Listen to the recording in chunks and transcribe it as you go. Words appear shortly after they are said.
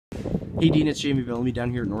Hey Dean, it's Jamie Bellamy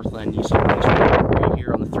down here at Northland Nissan. Right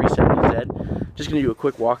here on the 370Z. Just going to do a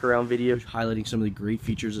quick walk around video highlighting some of the great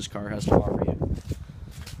features this car has to offer you.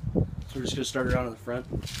 So we're just going to start around in the front.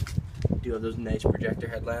 You do have those nice projector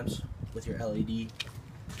headlamps with your LED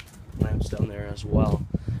lamps down there as well.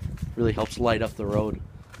 Really helps light up the road.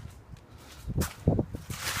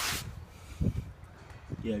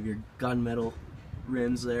 You have your gunmetal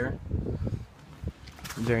rims there.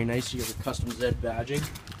 Very nice. You have the custom Z badging.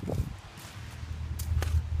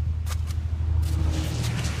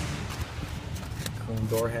 Chrome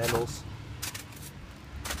door handles.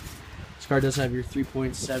 This car does have your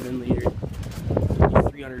 3.7 liter,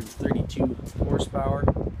 332 horsepower.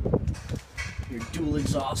 Your dual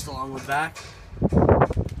exhaust along the back.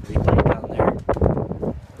 Big light down there.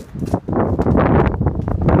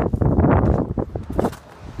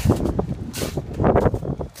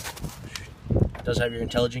 It does have your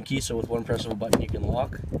intelligent key, so with one press of a button you can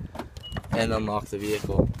lock and unlock the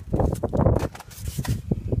vehicle.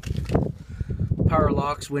 Power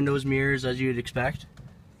locks, windows, mirrors, as you'd expect.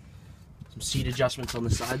 Some seat adjustments on the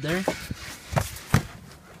side there,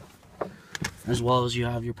 as well as you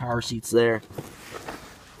have your power seats there.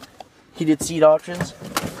 Heated seat options.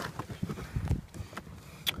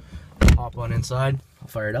 Hop on inside. I'll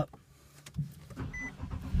fire it up.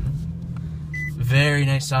 Very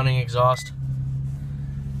nice sounding exhaust.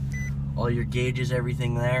 All your gauges,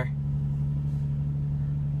 everything there.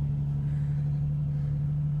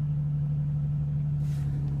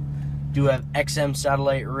 Do have XM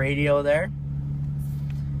satellite radio there,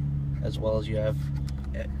 as well as you have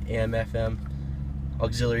AM, FM,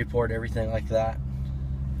 auxiliary port, everything like that.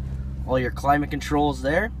 All your climate controls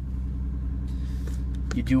there.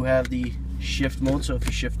 You do have the shift mode, so if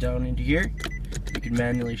you shift down into here, you can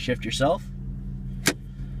manually shift yourself,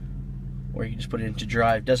 or you can just put it into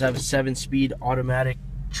drive. It does have a 7-speed automatic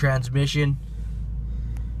transmission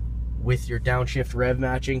with your downshift rev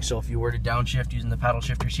matching, so if you were to downshift using the paddle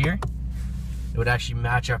shifters here, it would actually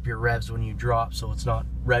match up your revs when you drop, so it's not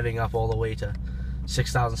revving up all the way to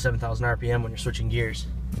 6,000, 7,000 RPM when you're switching gears.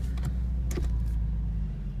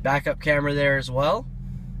 Backup camera there as well.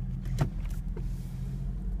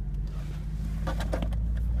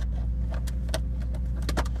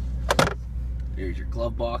 Here's your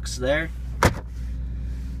glove box there.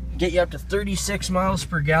 Get you up to 36 miles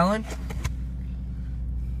per gallon.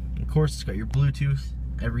 Of course, it's got your Bluetooth,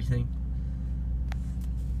 everything.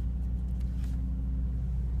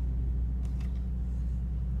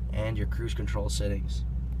 And your cruise control settings.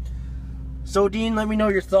 So Dean, let me know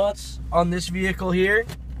your thoughts on this vehicle here.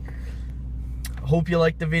 Hope you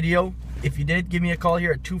liked the video. If you did, give me a call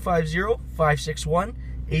here at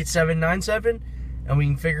 250-561-8797 and we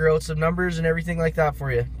can figure out some numbers and everything like that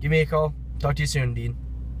for you. Give me a call. Talk to you soon, Dean.